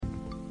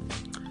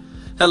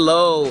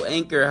Hello,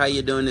 Anchor. How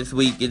you doing this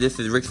week? This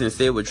is Rick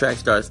Sincere with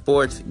Trackstar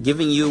Sports,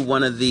 giving you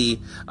one of the,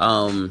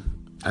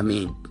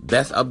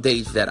 best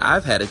updates that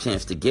I've had a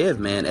chance to give,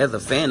 man, as a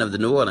fan of the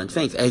New Orleans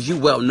Saints, as you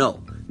well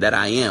know that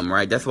I am,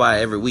 right? That's why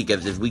every week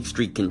as this win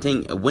streak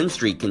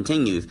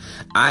continues,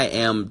 I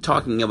am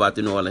talking about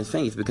the New Orleans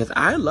Saints because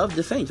I love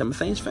the Saints. I'm a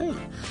Saints fan.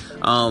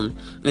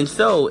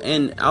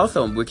 And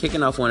also we're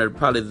kicking off one of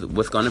probably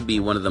what's going to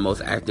be one of the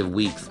most active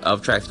weeks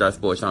of Trackstar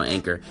Sports on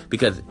Anchor,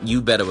 because you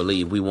better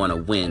believe we want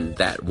to win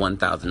that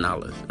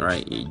 $1,000,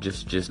 right? You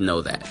just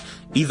know that.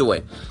 Either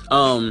way,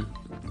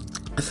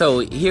 so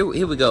here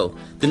we go.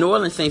 The New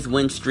Orleans Saints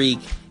win streak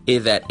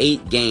is at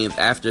 8 games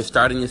after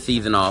starting the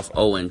season off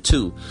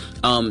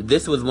 0-2.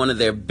 This was one of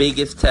their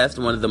biggest tests,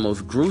 one of the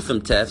most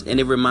gruesome tests, and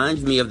it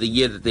reminds me of the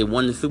year that they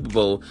won the Super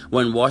Bowl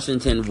when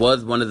Washington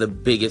was one of the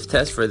biggest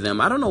tests for them.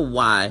 I don't know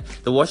why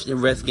the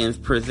Washington Redskins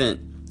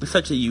present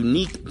such a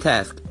unique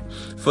task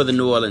for the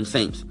New Orleans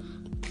Saints.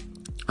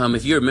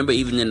 If you remember,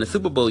 even in the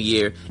Super Bowl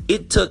year,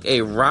 it took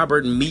a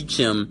Robert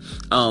Meacham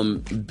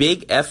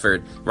big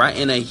effort, right,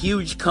 and a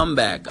huge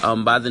comeback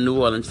by the New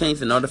Orleans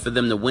Saints in order for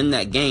them to win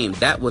that game.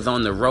 That was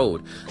on the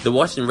road. The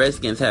Washington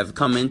Redskins have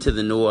come into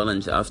the New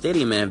Orleans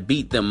Stadium and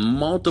beat them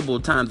multiple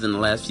times in the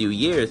last few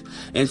years,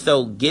 and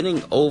so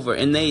getting over,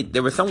 and they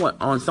were somewhat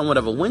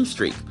of a win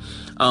streak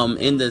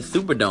in the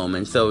Superdome,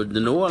 and so the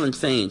New Orleans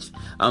Saints,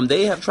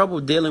 they have trouble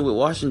dealing with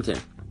Washington,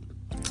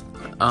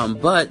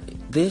 but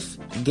this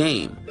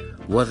game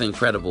was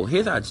incredible.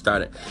 Here's how it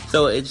started.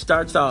 So it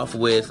starts off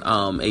with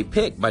a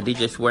pick by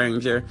DJ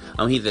Swearinger.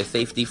 He's a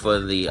safety for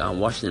the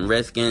Washington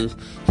Redskins.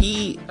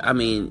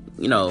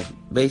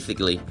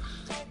 Basically,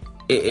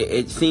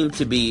 it seemed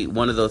to be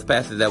one of those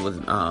passes that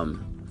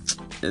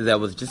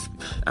was just,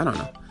 I don't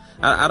know.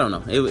 I don't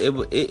know.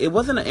 It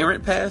wasn't an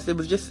errant pass. It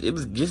was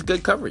just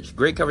good coverage.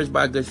 Great coverage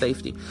by a good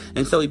safety.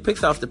 And so he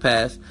picks off the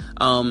pass,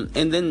 and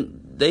then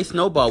they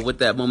snowballed with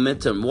that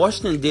momentum.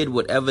 Washington did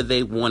whatever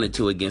they wanted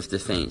to against the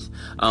Saints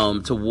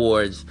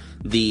towards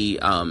the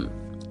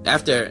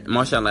after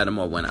Marshon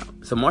Lattimore went out.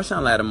 So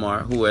Marshon Lattimore,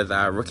 who was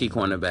our rookie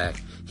cornerback,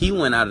 he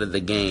went out of the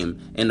game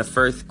in the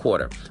first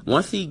quarter.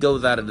 Once he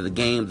goes out of the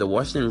game, the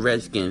Washington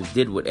Redskins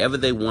did whatever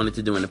they wanted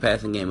to do in the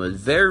passing game. It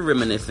was very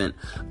reminiscent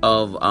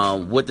of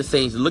what the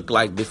Saints looked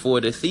like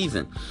before this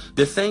season.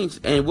 The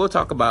Saints, and we'll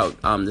talk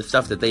about the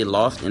stuff that they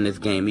lost in this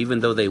game. Even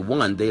though they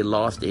won, they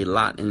lost a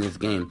lot in this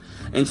game.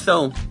 And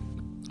so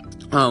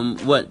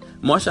what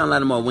Marshon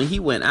Lattimore, when he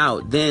went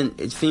out, then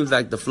it seems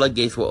like the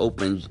floodgates were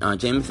open.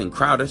 Jamison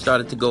Crowder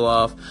started to go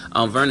off.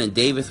 Vernon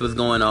Davis was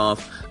going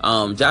off.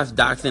 Josh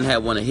Doctson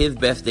had one of his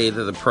best days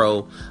as a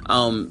pro.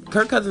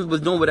 Kirk Cousins was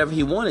doing whatever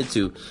he wanted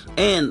to.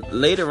 And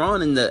later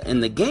on in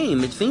the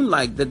game, it seemed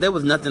like that there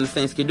was nothing the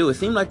Saints could do. It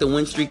seemed like the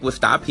win streak would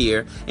stop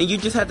here, and you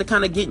just had to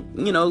kind of get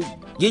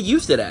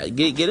used to that,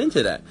 get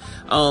into that,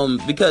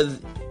 because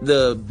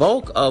the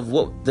bulk of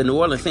what the New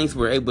Orleans Saints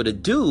were able to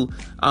do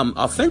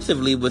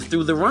offensively was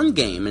through the run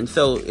game. And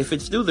so if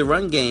it's through the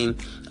run game,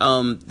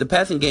 the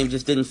passing game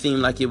just didn't seem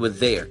like it was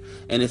there.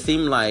 And it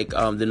seemed like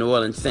the New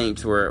Orleans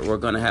Saints were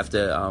going to have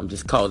to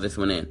just call this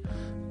one in.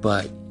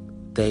 But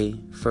they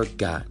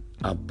forgot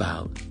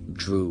about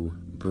Drew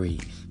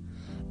Brees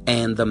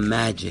and the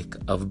magic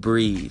of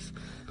Brees.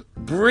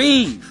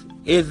 Brees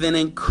is an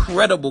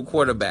incredible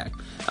quarterback.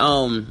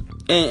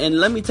 And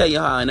let me tell you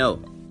how I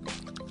know.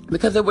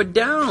 Because they were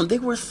down. They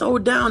were so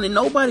down, and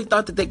nobody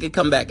thought that they could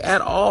come back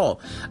at all.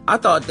 I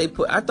thought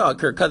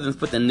Kirk Cousins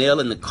put the nail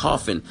in the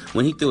coffin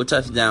when he threw a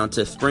touchdown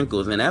to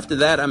Sprinkles. And after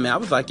that, I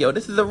was like, yo,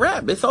 this is a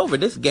wrap. It's over.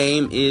 This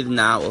game is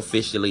now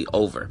officially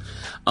over.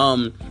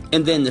 And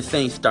then the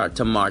Saints start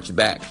to march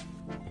back.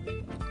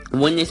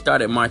 When they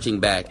started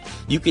marching back,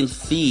 you can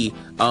see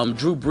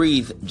Drew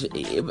Brees.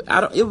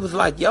 It was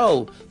like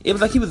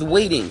he was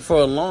waiting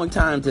for a long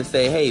time to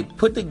say, hey,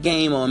 put the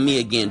game on me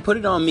again. Put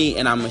it on me,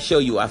 and I'm going to show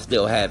you I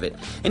still have it.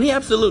 And he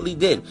absolutely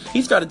did.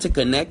 He started to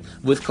connect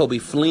with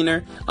Coby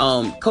Fleener.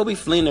 Coby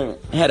Fleener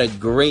had a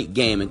great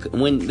game. And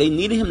when they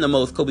needed him the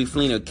most, Coby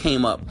Fleener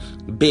came up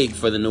big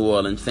for the New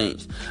Orleans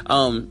Saints.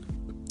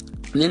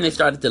 And then they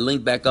started to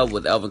link back up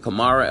with Alvin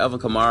Kamara. Alvin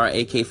Kamara,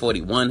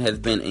 AK-41, has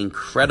been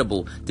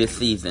incredible this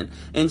season.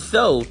 And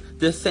so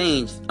the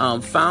Saints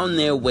found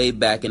their way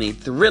back in a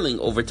thrilling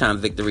overtime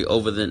victory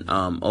over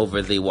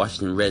the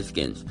Washington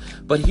Redskins.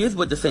 But here's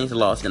what the Saints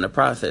lost in the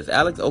process.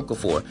 Alex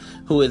Okafor,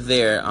 who is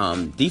their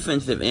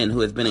defensive end, who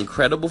has been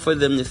incredible for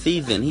them this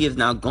season, he is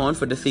now gone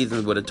for the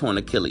season with a torn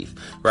Achilles,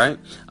 right?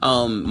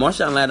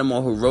 Marshon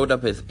Lattimore, who rolled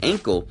up his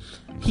ankle,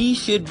 he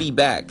should be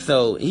back.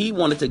 So he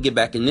wanted to get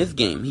back in this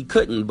game. He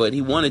couldn't, but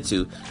he wanted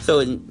to. So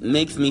it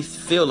makes me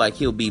feel like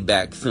he'll be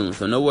back soon.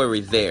 So no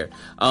worries there.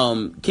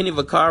 Kenny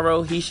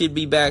Vaccaro, he should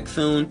be back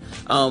soon.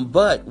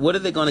 But what are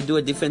they going to do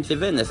at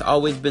defensive end? That's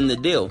always been the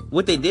deal.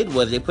 What they did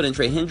was they put in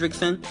Trey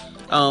Hendrickson,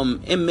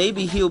 and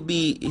maybe he'll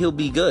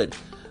be good.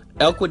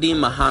 El-Quadin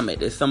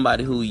Muhammad is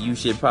somebody who you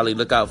should probably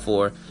look out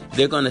for.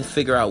 They're going to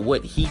figure out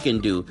what he can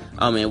do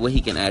and what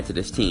he can add to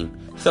this team.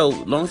 So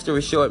long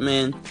story short,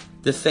 man,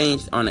 the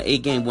Saints on an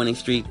 8-game winning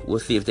streak. We'll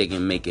see if they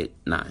can make it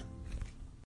 9.